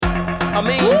I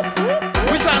mean,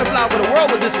 we trying to fly over the world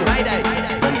with this one.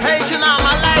 Hey, you know,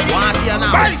 my ladies. Wanna see her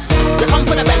now? You come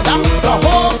for the bend down, the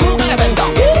whole crew gotta bend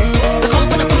down. You come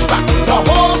for the pushback, the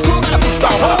whole crew gotta push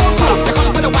back. You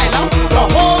come for the wild out, the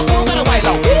whole crew gotta wild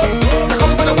out. You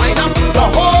come for the wind up, the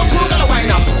whole crew gotta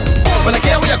wind up. When I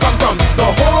get where you come from, the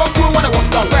whole crew wanna walk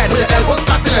down. Spread with your elbows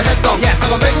flat and your head down. Yes,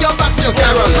 I'm gonna bend your back so you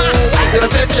can't run. You don't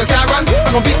say so you can't run.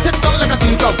 I'm gonna beat it down like a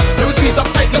sea drum. You will squeeze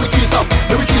up tight, you will trees up,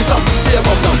 till your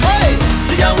bum down. Hey,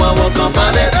 The girl want walk up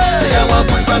on it, the girl want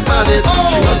push back on it.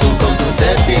 She want to come to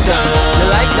set it down. you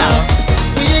like that?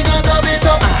 We gon' dub it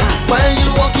up when you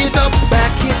walk it up.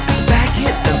 Back it, and back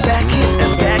it, and back it,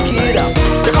 and back it up.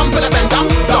 You come for the bend down,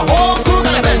 the whole crew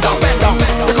gonna bend down.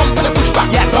 You come for the pushback,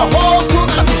 yes, the whole crew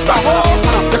gonna push back.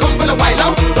 You come for the wild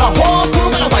out, the whole crew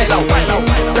gonna wild out.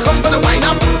 You come for the wind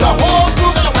up, the whole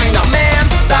crew gonna wind up. Man,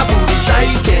 that booty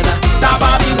shaking, that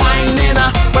body whining.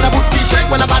 When a booty shake,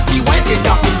 when a body whine, it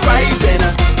got me craving.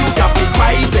 You got me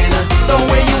craving the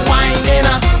way you whining.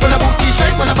 When a booty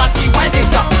shake, when a body whine, it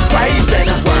got me craving.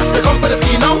 You come for the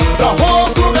ski now, the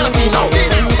whole crew gonna ski now.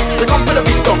 You come for the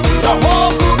beat down, the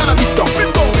whole crew gonna beat down.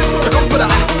 You come for the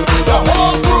the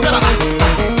whole crew gonna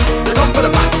You come for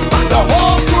the the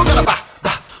whole crew gonna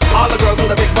All the girls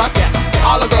with a big butt, yes.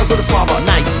 All the girls with a small butt,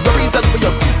 nice. The reason for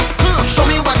your crew. Show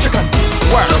me what you can do.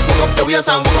 Work. Just walk up the waist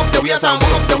and walk up the waist and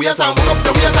walk up the waist and walk up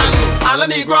the waist and all I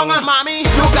need wrong, mommy.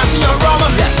 You got to your wrong,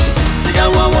 yes. The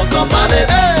girl want walk up on it,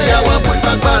 the girl want push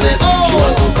back on it. She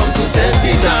want to come to set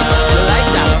it down. You like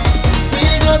that? We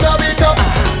gon' dub it up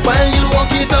when you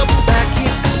walk it up. Back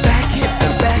it, and back it,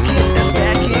 and back it, and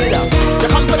back it up. You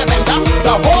come for the bend down,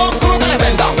 the whole crew gonna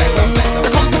bend down. You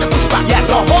come for the pushback, yes,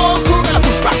 the whole crew gonna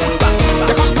push back.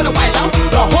 You come for the wild out,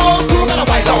 the whole crew gonna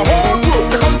wild out.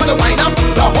 You come for the wind up,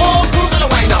 the whole crew gonna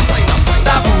wind up.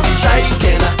 That booty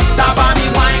shaking, that body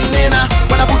whining.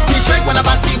 When a booty shake, when a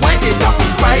body whine, it got me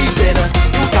craving.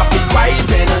 You got me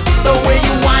craving the way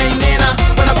you whining.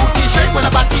 When a booty shake, when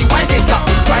a body whine, it got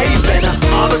me craving.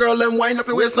 All the girl them wind up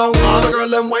your waist now. All the girl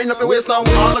them wind up your waist now.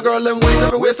 All the girl them wind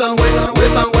up your waist and wind up your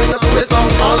waist and wind up your waist now.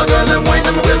 All the girl them wind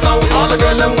up your waist now. All the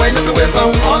girl them wind up your waist now.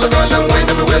 All the girl them wind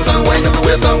up your waist and wind up your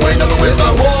waist and wind up your waist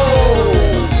now.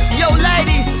 Whoa! Yo,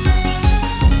 ladies,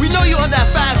 we know you on that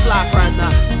fast life right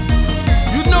now.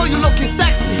 You know you looking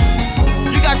sexy.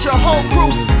 You got your whole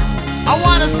crew